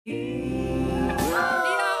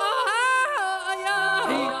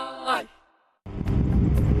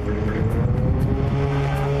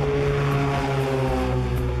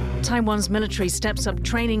Taiwan's military steps up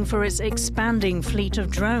training for its expanding fleet of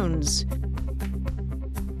drones.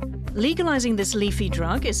 Legalizing this leafy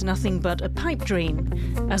drug is nothing but a pipe dream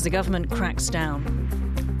as the government cracks down.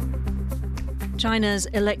 China's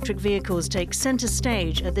electric vehicles take center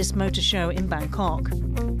stage at this motor show in Bangkok.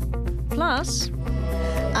 Plus,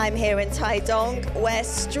 I'm here in Taidong, where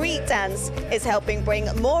street dance is helping bring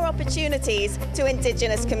more opportunities to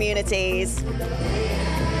indigenous communities.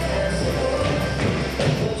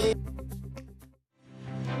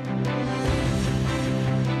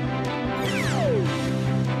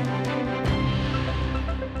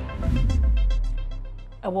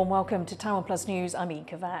 a warm welcome to TaiwanPlus News. I'm Yin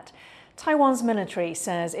Khvat. Taiwan's military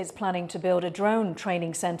says it's planning to build a drone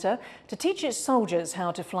training center to teach its soldiers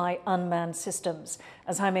how to fly unmanned systems.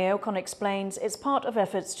 As Jaime Ocon explains, it's part of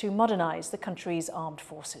efforts to modernize the country's armed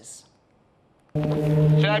forces.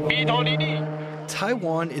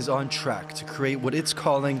 Taiwan is on track to create what it's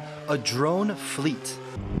calling a drone fleet.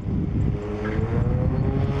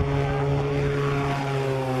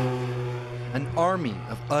 An army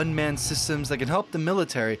of unmanned systems that can help the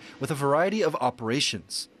military with a variety of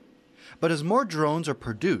operations. But as more drones are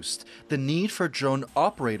produced, the need for drone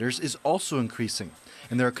operators is also increasing,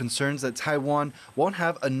 and there are concerns that Taiwan won't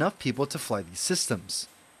have enough people to fly these systems.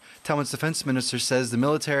 Taiwan's defense minister says the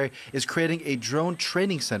military is creating a drone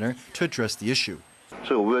training center to address the issue.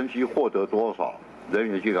 这无人机获得多少，人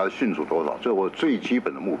员去给它迅速多少，这是我最基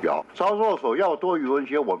本的目标。操作手要多无人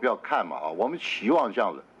机，我不要看嘛啊，我们期望这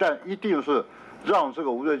样子，但一定是让这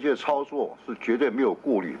个无人机的操作是绝对没有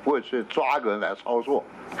顾虑，不会去抓个人来操作，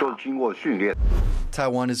都是经过训练。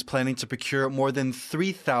 Taiwan is planning to procure more than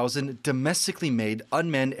 3,000 domestically made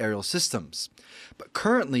unmanned aerial systems. But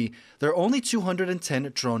currently, there are only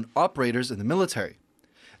 210 drone operators in the military.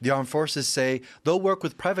 The armed forces say they'll work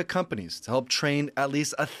with private companies to help train at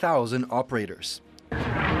least 1,000 operators.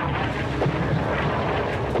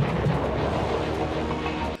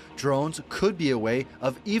 Drones could be a way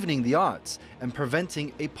of evening the odds and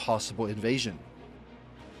preventing a possible invasion.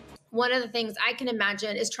 One of the things I can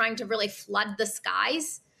imagine is trying to really flood the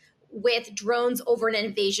skies with drones over an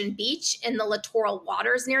invasion beach in the littoral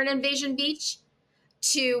waters near an invasion beach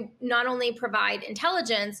to not only provide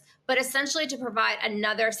intelligence, but essentially to provide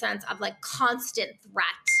another sense of like constant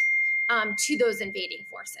threat to those invading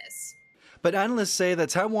forces. But analysts say that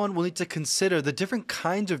Taiwan will need to consider the different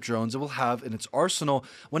kinds of drones it will have in its arsenal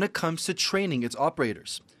when it comes to training its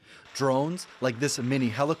operators. Drones, like this mini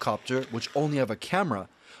helicopter, which only have a camera,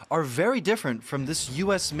 are very different from this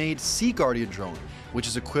US-made Sea Guardian drone, which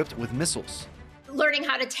is equipped with missiles. Learning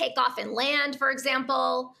how to take off and land, for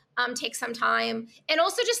example, takes some time. And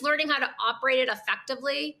also just learning how to operate it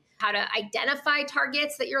effectively, how to identify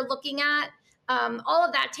targets that you're looking at. All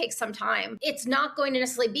of that takes some time. It's not going to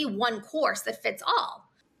necessarily be one course that fits all.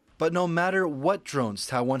 But no matter what drones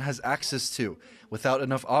Taiwan has access to, without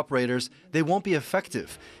enough operators, they won't be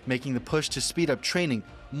effective, making the push to speed up training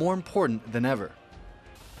more important than ever.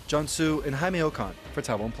 John Su and Jaime Ocon for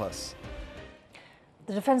TaiwanPlus.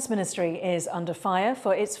 The Defense Ministry is under fire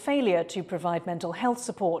for its failure to provide mental health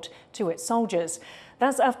support to its soldiers.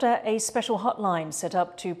 That's after a special hotline set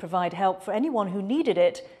up to provide help for anyone who needed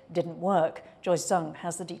it didn't work. Joyce Zhang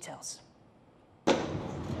has the details.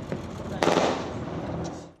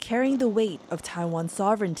 Carrying the weight of Taiwan's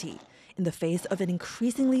sovereignty in the face of an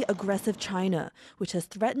increasingly aggressive China, which has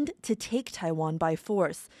threatened to take Taiwan by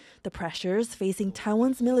force, the pressures facing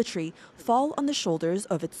Taiwan's military fall on the shoulders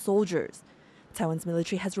of its soldiers. Taiwan's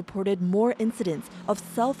military has reported more incidents of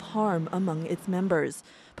self-harm among its members,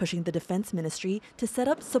 pushing the Defense Ministry to set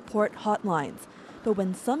up support hotlines. But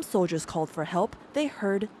when some soldiers called for help, they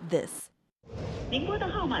heard this.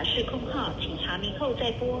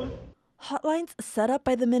 Hotlines set up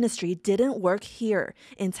by the ministry didn't work here,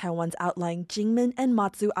 in Taiwan's outlying Jinmen and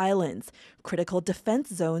Matsu Islands, critical defense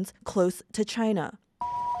zones close to China.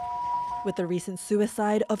 With the recent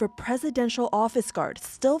suicide of a presidential office guard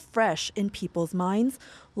still fresh in people's minds,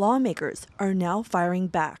 lawmakers are now firing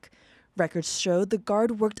back. Records show the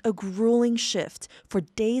guard worked a grueling shift for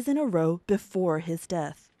days in a row before his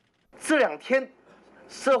death. 这2天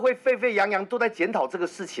社会沸沸扬扬都在检讨这个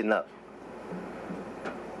事情了。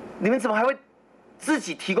你们怎么还会自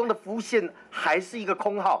己提供的服务线还是一个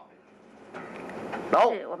空号？然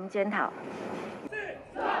后我们检讨。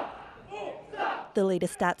 The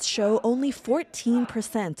latest stats show only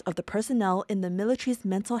 14% of the personnel in the military's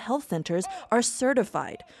mental health centers are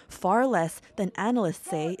certified, far less than analysts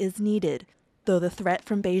say is needed. Though the threat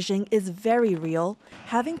from Beijing is very real,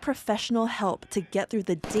 having professional help to get through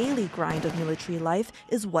the daily grind of military life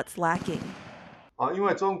is what's lacking. 因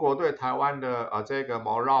为中国对台湾的这个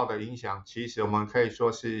谋绕的影响，其实我们可以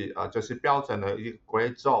说是就是标准的一个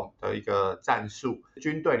grey zone 的一个战术。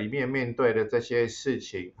军队里面面对的这些事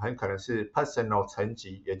情，很可能是 personal 层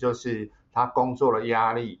级，也就是他工作的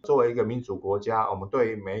压力。作为一个民主国家，我们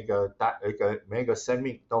对于每一个生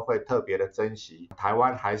命都会特别的珍惜。台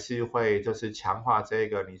湾还是会就是强化这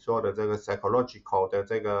个你说的这个 psychological 的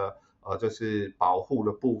这个就是保护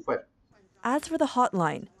的部分。As for the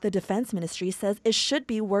hotline, the Defense Ministry says it should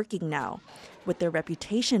be working now. With their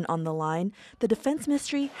reputation on the line, the Defense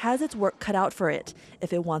Ministry has its work cut out for it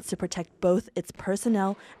if it wants to protect both its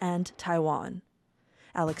personnel and Taiwan.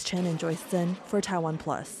 Alex Chen and Joyce Zhen for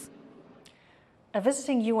TaiwanPlus. A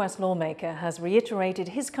visiting U.S. lawmaker has reiterated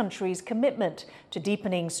his country's commitment to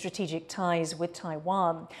deepening strategic ties with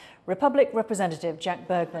Taiwan. Republic Representative Jack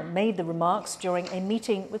Bergman made the remarks during a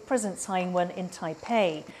meeting with President Tsai Ing-wen in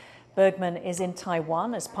Taipei. Bergman is in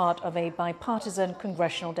Taiwan as part of a bipartisan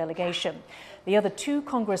congressional delegation. The other two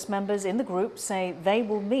Congress members in the group say they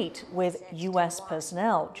will meet with U.S.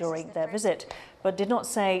 personnel during their visit, but did not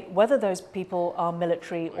say whether those people are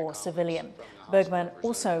military or civilian. Bergman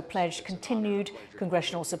also pledged continued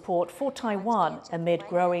congressional support for Taiwan amid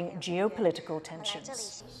growing geopolitical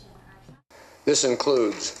tensions. This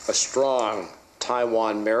includes a strong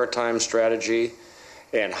Taiwan maritime strategy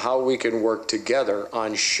and how we can work together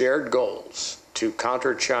on shared goals to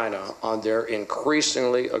counter China on their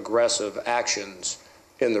increasingly aggressive actions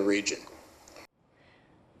in the region.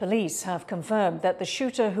 Police have confirmed that the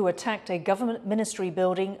shooter who attacked a government ministry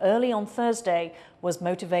building early on Thursday was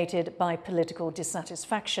motivated by political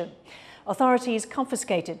dissatisfaction. Authorities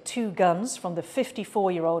confiscated 2 guns from the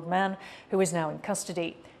 54-year-old man who is now in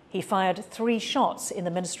custody. He fired 3 shots in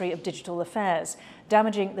the Ministry of Digital Affairs,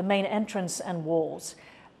 damaging the main entrance and walls.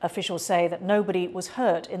 Officials say that nobody was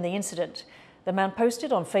hurt in the incident. The man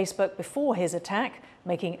posted on Facebook before his attack,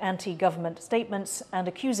 making anti-government statements and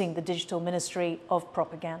accusing the digital ministry of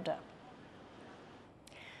propaganda.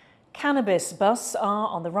 Cannabis busts are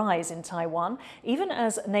on the rise in Taiwan, even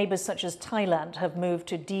as neighbours such as Thailand have moved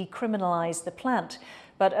to decriminalise the plant.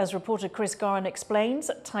 But as reporter Chris Gorin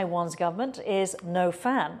explains, Taiwan's government is no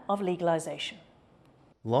fan of legalisation.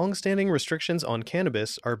 Long-standing restrictions on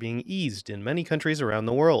cannabis are being eased in many countries around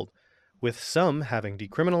the world, with some having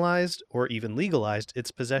decriminalized or even legalized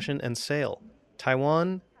its possession and sale.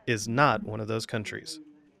 Taiwan is not one of those countries.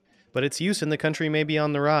 But its use in the country may be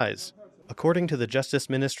on the rise. According to the Justice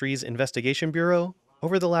Ministry's Investigation Bureau,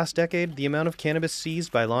 over the last decade, the amount of cannabis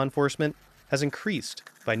seized by law enforcement has increased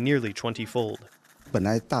by nearly 20-fold. 本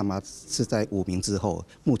来大麻是在5名之后，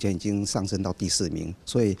目前已经上升到第4名，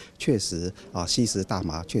所以确实吸食大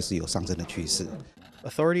麻确实有上升的趋势。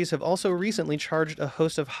Authorities have also recently charged a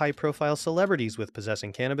host of high-profile celebrities with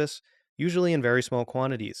possessing cannabis, usually in very small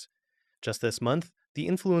quantities. Just this month, the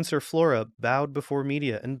influencer Flora bowed before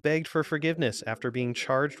media and begged for forgiveness after being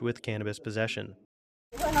charged with cannabis possession.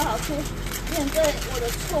 我会好好去面对我的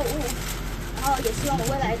错误，然后也希望我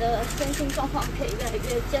未来的身心状况可以越来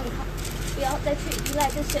越健康。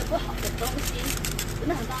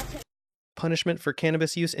 Punishment for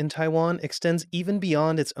cannabis use in Taiwan extends even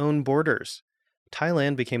beyond its own borders.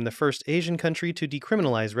 Thailand became the first Asian country to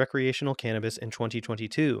decriminalize recreational cannabis in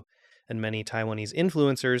 2022, and many Taiwanese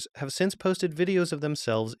influencers have since posted videos of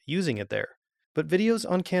themselves using it there. But videos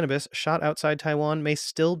on cannabis shot outside Taiwan may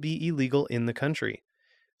still be illegal in the country.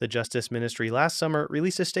 The Justice Ministry last summer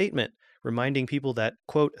released a statement reminding people that,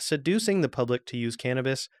 quote, seducing the public to use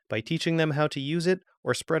cannabis by teaching them how to use it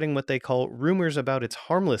or spreading what they call rumors about its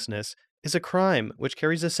harmlessness is a crime which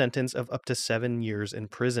carries a sentence of up to 7 years in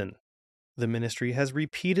prison. The ministry has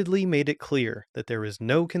repeatedly made it clear that there is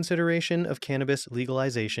no consideration of cannabis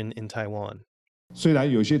legalization in Taiwan. 虽然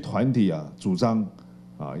有些团体主张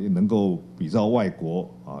也能够比照外国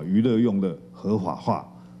娱乐用的合法化，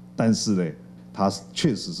但是呢，它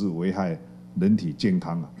确实是危害人体健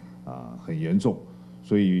康很严重，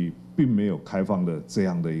所以并没有开放的这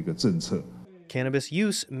样的一个政策。Cannabis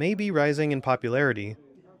use may be rising in popularity,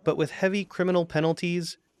 but with heavy criminal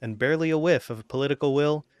penalties and barely a whiff of political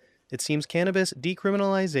will, it seems cannabis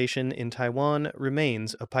decriminalization in Taiwan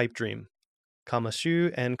remains a pipe dream. Kama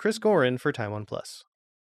Xu and Chris Gorin for TaiwanPlus.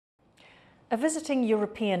 A visiting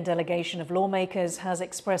European delegation of lawmakers has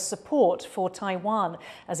expressed support for Taiwan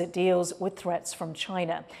as it deals with threats from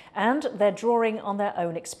China, and they're drawing on their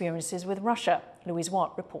own experiences with Russia. Louise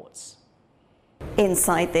Watt reports.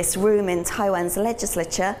 Inside this room in Taiwan's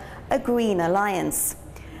legislature, a green alliance.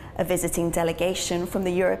 A visiting delegation from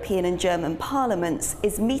the European and German parliaments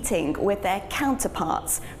is meeting with their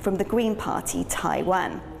counterparts from the Green Party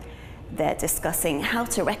Taiwan. They're discussing how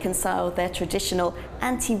to reconcile their traditional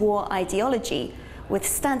anti-war ideology with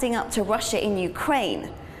standing up to Russia in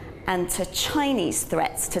Ukraine and to Chinese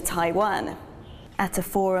threats to Taiwan. At a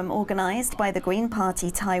forum organised by the Green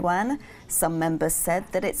Party Taiwan, some members said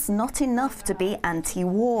that it's not enough to be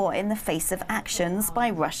anti-war in the face of actions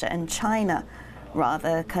by Russia and China.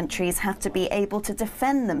 Rather, countries have to be able to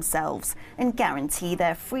defend themselves and guarantee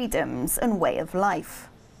their freedoms and way of life.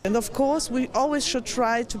 And of course, we always should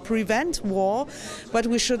try to prevent war, but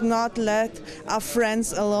we should not let our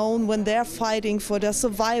friends alone when they're fighting for their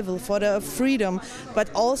survival, for their freedom,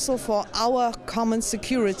 but also for our common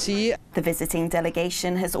security. The visiting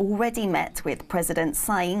delegation has already met with President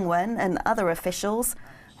Tsai Ing-wen and other officials,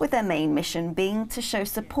 with their main mission being to show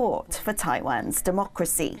support for Taiwan's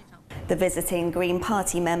democracy. The visiting Green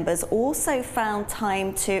Party members also found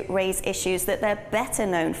time to raise issues that they're better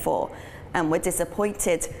known for, and were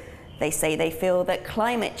disappointed. They say they feel that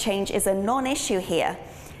climate change is a non-issue here,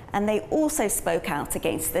 and they also spoke out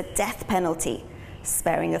against the death penalty,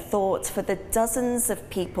 sparing a thought for the dozens of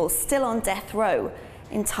people still on death row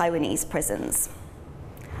in Taiwanese prisons.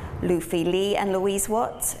 Lu Fi Li and Louise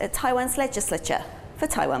Watt at Taiwan's legislature for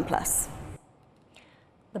TaiwanPlus.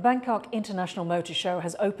 The Bangkok International Motor Show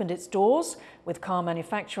has opened its doors, with car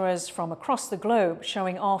manufacturers from across the globe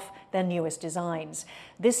showing off their newest designs.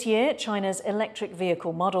 This year, China's electric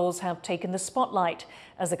vehicle models have taken the spotlight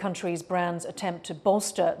as the country's brands attempt to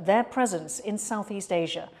bolster their presence in Southeast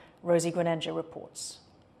Asia. Rosie Grenenja reports.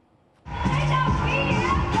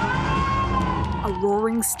 A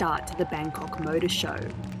roaring start to the Bangkok Motor Show,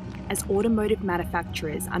 as automotive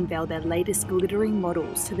manufacturers unveil their latest glittering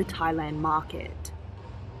models to the Thailand market.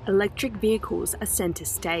 Electric vehicles are centre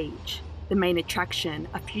stage. The main attraction,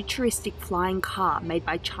 a futuristic flying car made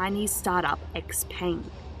by Chinese startup XPeng.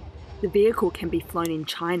 The vehicle can be flown in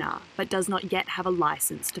China, but does not yet have a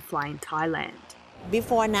license to fly in Thailand.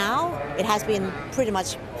 Before now, it has been pretty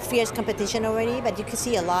much fierce competition already, but you can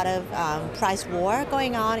see a lot of price war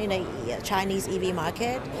going on in the Chinese EV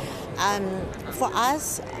market. For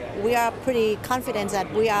us, we are pretty confident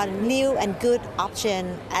that we are a new and good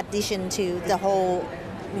option addition to the whole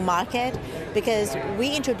market, because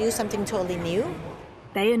we introduced something totally new.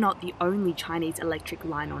 They are not the only Chinese electric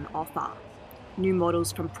line on offer. New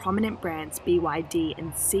models from prominent brands BYD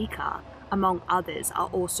and Zeekr, among others, are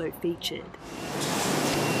also featured.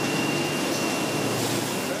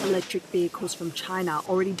 Electric vehicles from China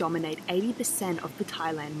already dominate 80% of the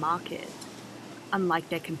Thailand market. Unlike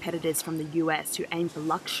their competitors from the US who aim for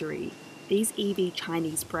luxury, these EV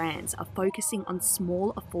Chinese brands are focusing on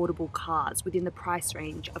small, affordable cars within the price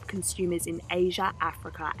range of consumers in Asia,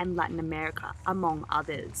 Africa, and Latin America, among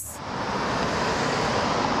others.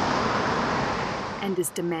 And as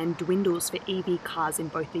demand dwindles for EV cars in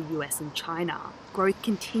both the US and China, growth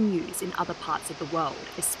continues in other parts of the world,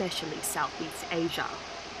 especially Southeast Asia.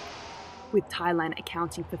 With Thailand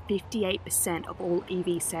accounting for 58% of all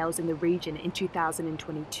EV sales in the region in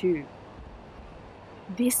 2022.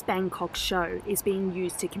 This Bangkok show is being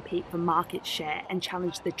used to compete for market share and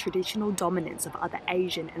challenge the traditional dominance of other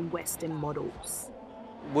Asian and Western models.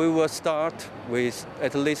 We will start with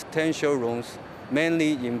at least 10 showrooms,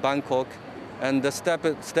 mainly in Bangkok, and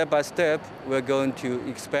step by step, we're going to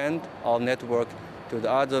expand our network to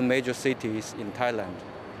the other major cities in Thailand,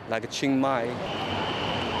 like Chiang Mai.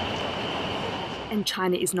 And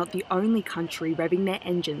China is not the only country revving their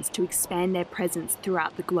engines to expand their presence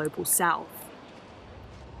throughout the global south.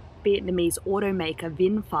 Vietnamese automaker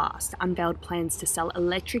VinFast unveiled plans to sell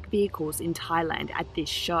electric vehicles in Thailand at this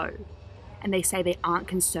show, and they say they aren't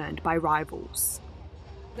concerned by rivals.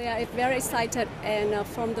 They are very excited, and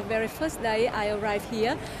from the very first day I arrived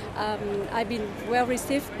here, I've been well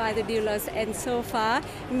received by the dealers, and so far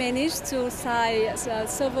managed to sign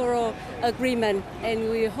several agreements,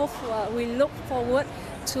 and we look forward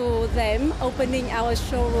to them opening our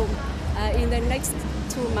showroom in the next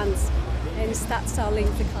 2 months. And start selling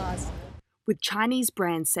the cars. With Chinese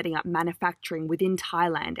brands setting up manufacturing within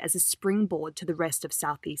Thailand as a springboard to the rest of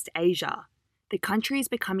Southeast Asia, the country is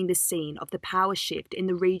becoming the scene of the power shift in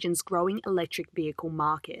the region's growing electric vehicle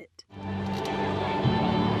market.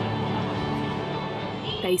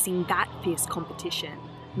 Facing that fierce competition,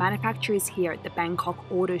 manufacturers here at the Bangkok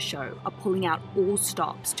Auto Show are pulling out all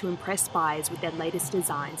stops to impress buyers with their latest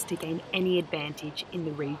designs to gain any advantage in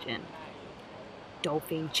the region.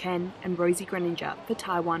 Dolphine Chen and Rosie Grenenja for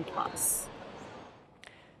TaiwanPlus.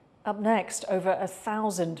 Up next, over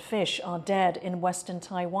 1,000 fish are dead in western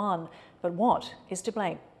Taiwan. But what is to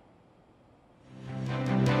blame?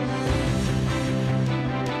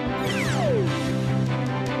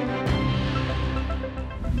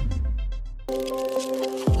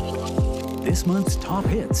 this month's top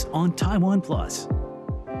hits on TaiwanPlus.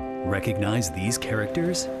 Recognize these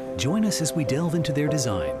characters? Join us as we delve into their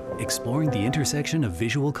design, exploring the intersection of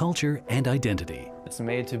visual culture and identity. It's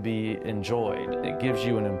made to be enjoyed. It gives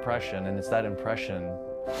you an impression, and it's that impression.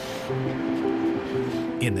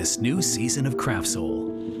 In this new season of Craft Soul,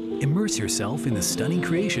 immerse yourself in the stunning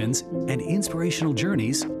creations and inspirational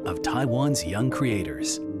journeys of Taiwan's young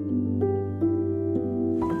creators.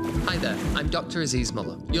 Hi there, I'm Dr. Aziz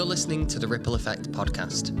Muller. You're listening to the Ripple Effect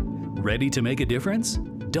podcast. Ready to make a difference?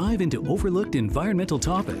 Dive into overlooked environmental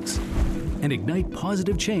topics and ignite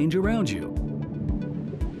positive change around you.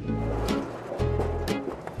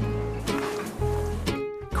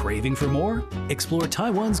 Craving for more? Explore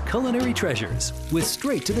Taiwan's culinary treasures with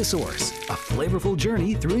Straight to the Source, a flavorful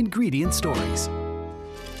journey through ingredient stories.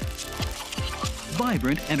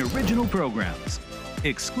 Vibrant and original programs,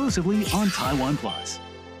 exclusively on TaiwanPlus.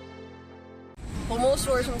 For more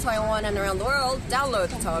stories from Taiwan and around the world, download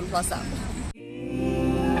the TaiwanPlus app.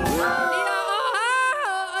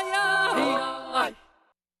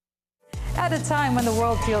 At a time when the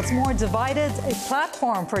world feels more divided, a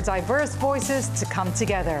platform for diverse voices to come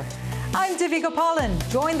together. I'm Divi Gopalan.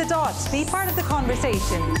 Join the dots. Be part of the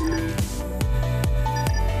conversation.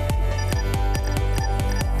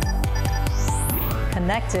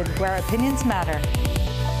 Connected where opinions matter.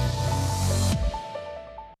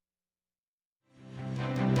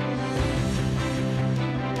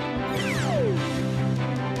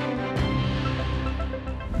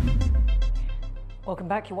 Welcome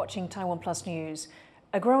back. You're watching TaiwanPlus News.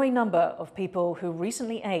 A growing number of people who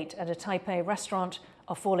recently ate at a Taipei restaurant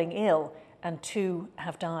are falling ill, and 2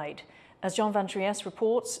 have died. As John Van Trieste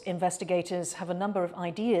reports, investigators have a number of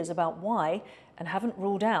ideas about why and haven't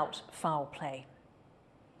ruled out foul play.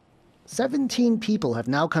 17 people have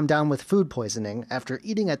now come down with food poisoning after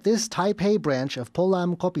eating at this Taipei branch of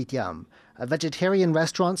Polam Kopitiam, a vegetarian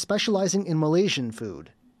restaurant specializing in Malaysian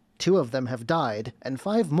food. 2 of them have died, and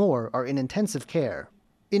 5 more are in intensive care.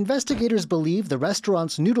 Investigators believe the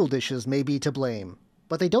restaurant's noodle dishes may be to blame,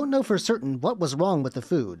 but they don't know for certain what was wrong with the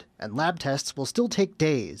food, and lab tests will still take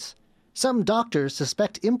days. Some doctors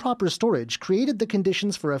suspect improper storage created the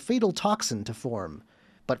conditions for a fatal toxin to form.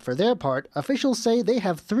 But for their part, officials say they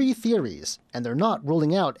have 3 theories, and they're not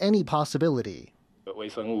ruling out any possibility. 微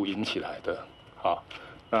生物引起来的，好，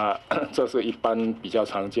那这是一般比较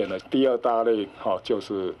常见的。第二大类，就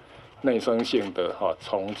是内生性的，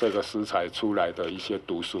从这个食材出来的一些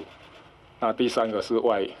毒素。那第3个是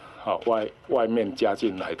外面加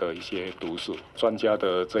进来的一些毒素。专家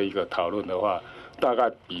的这一个讨论的话，大概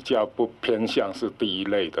比较不偏向是第一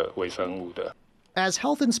类的微生物的。As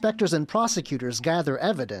health inspectors and prosecutors gather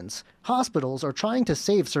evidence, hospitals are trying to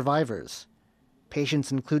save survivors.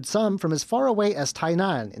 Patients include some from as far away as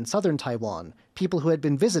Tainan in southern Taiwan, people who had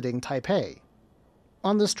been visiting Taipei.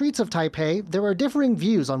 On the streets of Taipei, there are differing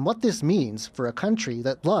views on what this means for a country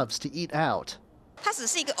that loves to eat out. 它只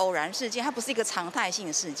是一个偶然事件，它不是一个常态性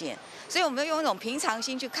的事件，所以我们要用一种平常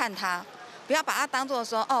心去看它，不要把它当作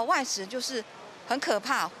说外食就是很可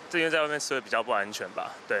怕。因为在外面吃会比较不安全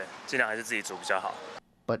吧？对，尽量还是自己煮比较好。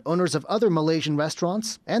But owners of other Malaysian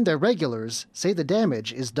restaurants and their regulars say the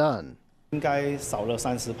damage is done. 应该少了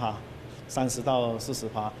30%，30到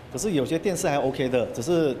40%。可是有些店是还 OK 的，只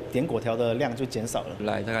是点粿条的量就减少了。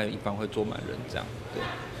来大概一般会坐满人这样，对。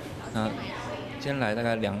那今天来大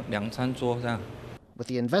概两餐桌这样。With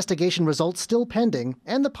the investigation results still pending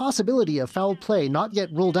and the possibility of foul play not yet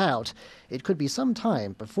ruled out, it could be some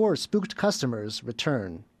time before spooked customers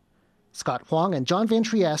return. Scott Huang and John Van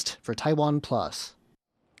Trieste for TaiwanPlus.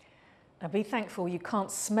 Now be thankful you can't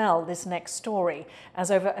smell this next story, as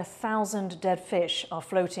over 1,000 dead fish are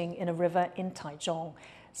floating in a river in Taichung.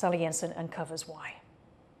 Sally Jensen uncovers why.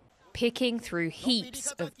 Picking through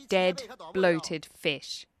heaps of dead, bloated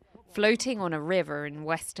fish, floating on a river in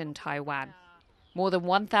western Taiwan. More than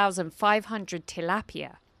 1,500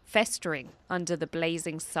 tilapia festering under the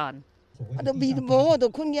blazing sun.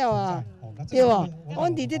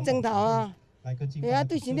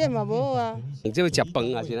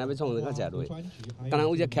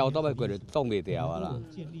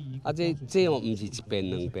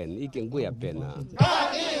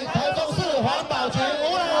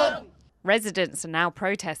 Residents are now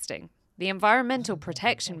protesting. The Environmental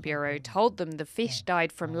Protection Bureau told them the fish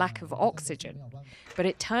died from lack of oxygen, but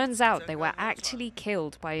it turns out they were actually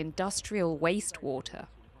killed by industrial wastewater.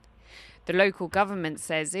 The local government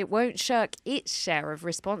says it won't shirk its share of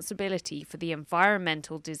responsibility for the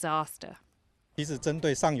environmental disaster. 其实针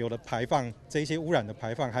对上游的排放，这些污染的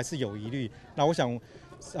排放还是有疑虑。那我想，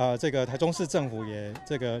这个台中市政府也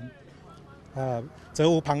责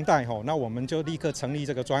无旁贷那我们就立刻成立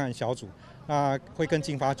这个专案小组，那会跟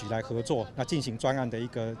经发局来合作，那进行专案的一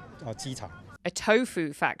个稽查。A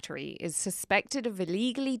tofu factory is suspected of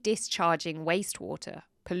illegally discharging wastewater,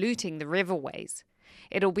 polluting the riverways.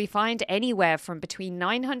 It'll be fined anywhere from between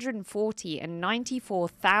 $940 and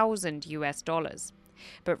 $94,000.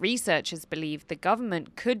 But researchers believe the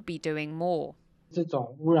government could be doing more. 这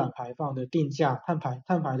种污染排放的定价、碳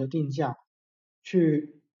排的定价，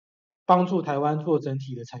去帮助台湾做整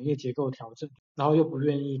体的产业结构调整，然后又不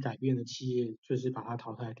愿意改变的企业，就是把它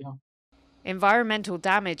淘汰掉。Environmental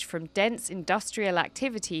damage from dense industrial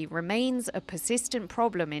activity remains a persistent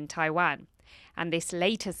problem in Taiwan, and this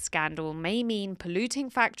latest scandal may mean polluting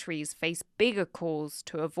factories face bigger calls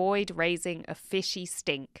to avoid raising a fishy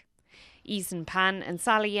stink. Ethan Pan and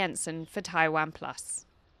Sally Jensen for TaiwanPlus.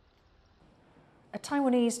 A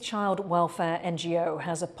Taiwanese child welfare NGO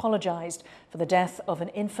has apologised for the death of an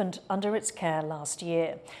infant under its care last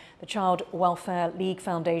year. The Child Welfare League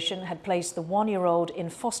Foundation had placed the one-year-old in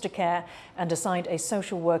foster care and assigned a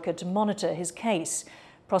social worker to monitor his case.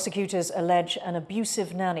 Prosecutors allege an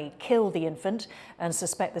abusive nanny killed the infant and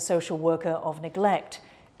suspect the social worker of neglect.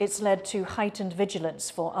 It's led to heightened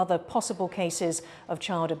vigilance for other possible cases of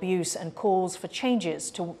child abuse and calls for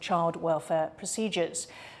changes to child welfare procedures.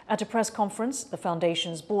 At a press conference, the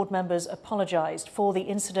foundation's board members apologised for the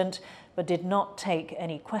incident but did not take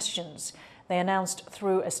any questions. They announced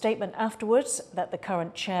through a statement afterwards that the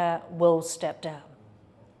current chair will step down.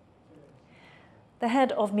 The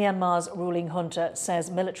head of Myanmar's ruling junta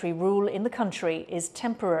says military rule in the country is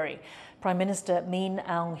temporary. Prime Minister Min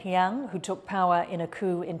Aung Hlaing, who took power in a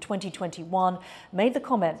coup in 2021, made the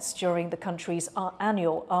comments during the country's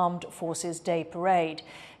annual Armed Forces Day parade.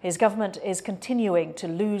 His government is continuing to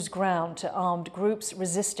lose ground to armed groups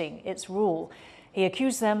resisting its rule. He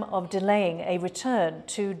accused them of delaying a return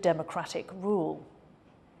to democratic rule.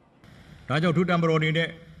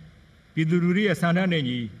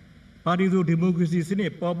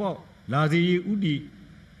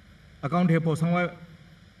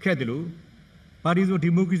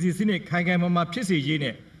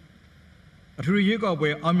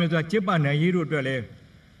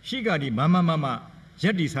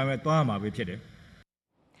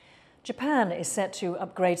 Japan is set to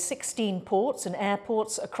upgrade 16 ports and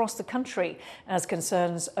airports across the country as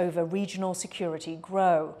concerns over regional security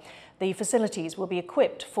grow. The facilities will be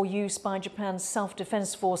equipped for use by Japan's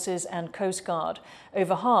self-defense forces and Coast Guard.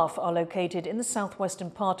 Over half are located in the southwestern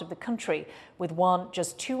part of the country, with one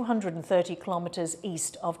just 230 kilometers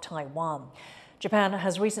east of Taiwan. Japan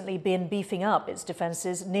has recently been beefing up its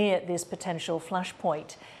defenses near this potential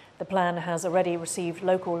flashpoint. The plan has already received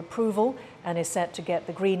local approval and is set to get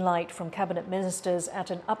the green light from cabinet ministers at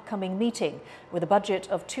an upcoming meeting with a budget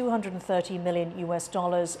of $230 million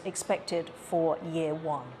expected for year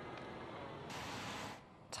one.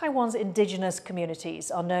 Taiwan's indigenous communities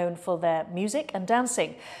are known for their music and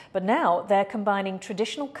dancing, but now they're combining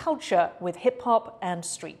traditional culture with hip-hop and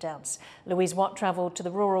street dance. Louise Watt travelled to the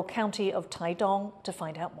rural county of Taidong to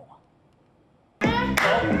find out more. Come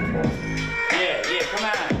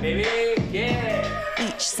on, baby,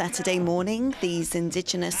 Each Saturday morning, these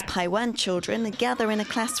indigenous Taiwan children gather in a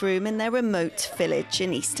classroom in their remote village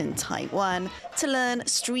in eastern Taiwan to learn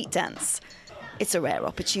street dance. It's a rare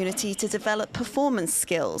opportunity to develop performance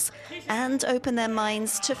skills and open their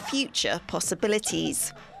minds to future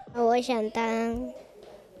possibilities. 我想当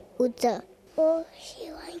舞者，我喜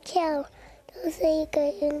欢跳舞，就是一个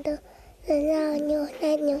运动，能让我扭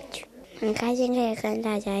来扭去，很开心可以跟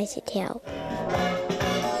大家一起跳舞。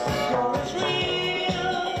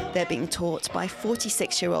 They're being taught by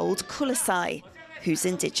 46-year-old Kulasai, who's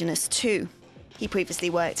indigenous too. He previously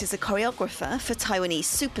worked as a choreographer for Taiwanese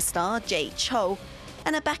superstar Jay Chou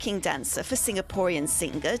and a backing dancer for Singaporean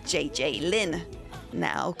singer JJ Lin.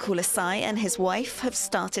 Now, Kulasai and his wife have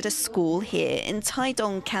started a school here in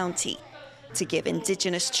Taidong County to give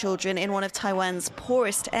indigenous children in one of Taiwan's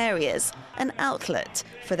poorest areas an outlet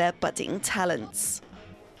for their budding talents.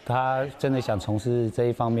 他真的想从事这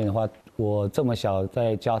一方面的话，我这么小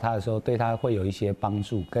在教他的时候，对他会有一些帮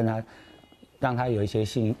助，跟他让他有一些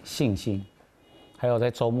信心，还有在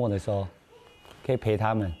周末的时候可以陪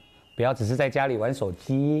他们，不要只是在家里玩手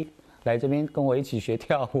机，来这边跟我一起学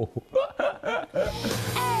跳舞。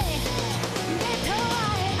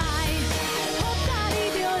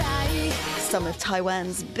Some of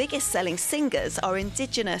Taiwan's biggest-selling singers are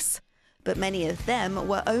indigenous, but many of them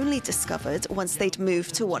were only discovered once they'd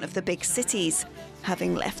moved to one of the big cities,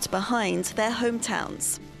 having left behind their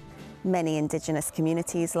hometowns. Many indigenous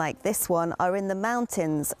communities like this one are in the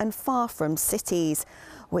mountains and far from cities.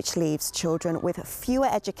 which leaves children with fewer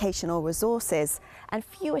educational resources and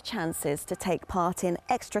fewer chances to take part in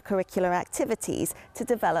extracurricular activities to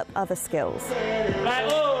develop other skills.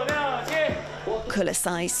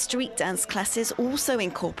 Kulasai's street dance classes also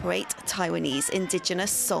incorporate Taiwanese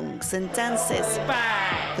indigenous songs and dances.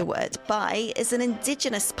 The word bai is an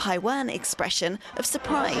indigenous Taiwan expression of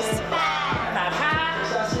surprise.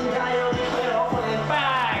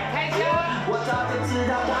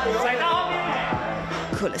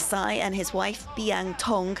 Kulasai and his wife Biang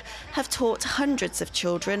Tong have taught hundreds of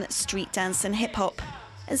children street dance and hip-hop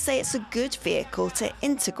and say it's a good vehicle to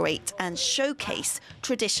integrate and showcase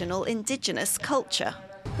traditional indigenous culture.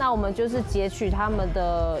 那我们就是截取他们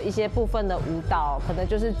的一些部分的舞蹈，可能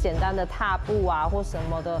就是简单的踏步啊或什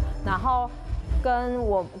么的，然后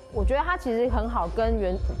我觉得它其实很好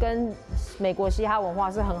跟美国嘻哈文化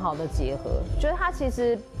是很好的结合，就是它其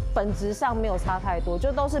实本质上没有差太多，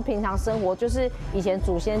就都是平常生活，就是以前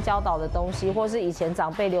祖先教导的东西，或是以前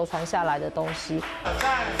长辈流传下来的东西。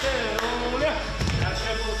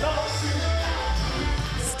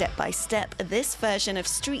Step by step, this version of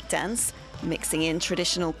street dance, mixing in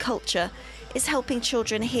traditional culture, is helping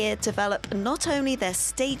children here develop not only their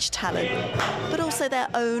stage talent, but also their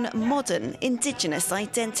own modern indigenous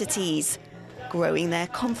identities, growing their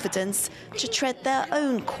confidence to tread their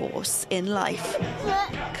own course in life.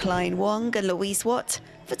 Klein Wong and Louise Watt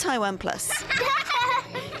for TaiwanPlus.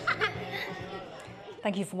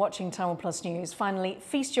 Thank you for watching TaiwanPlus News. Finally,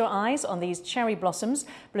 feast your eyes on these cherry blossoms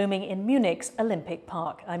blooming in Munich's Olympic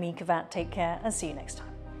Park. I'm Yin Khvat. Take care and see you next time.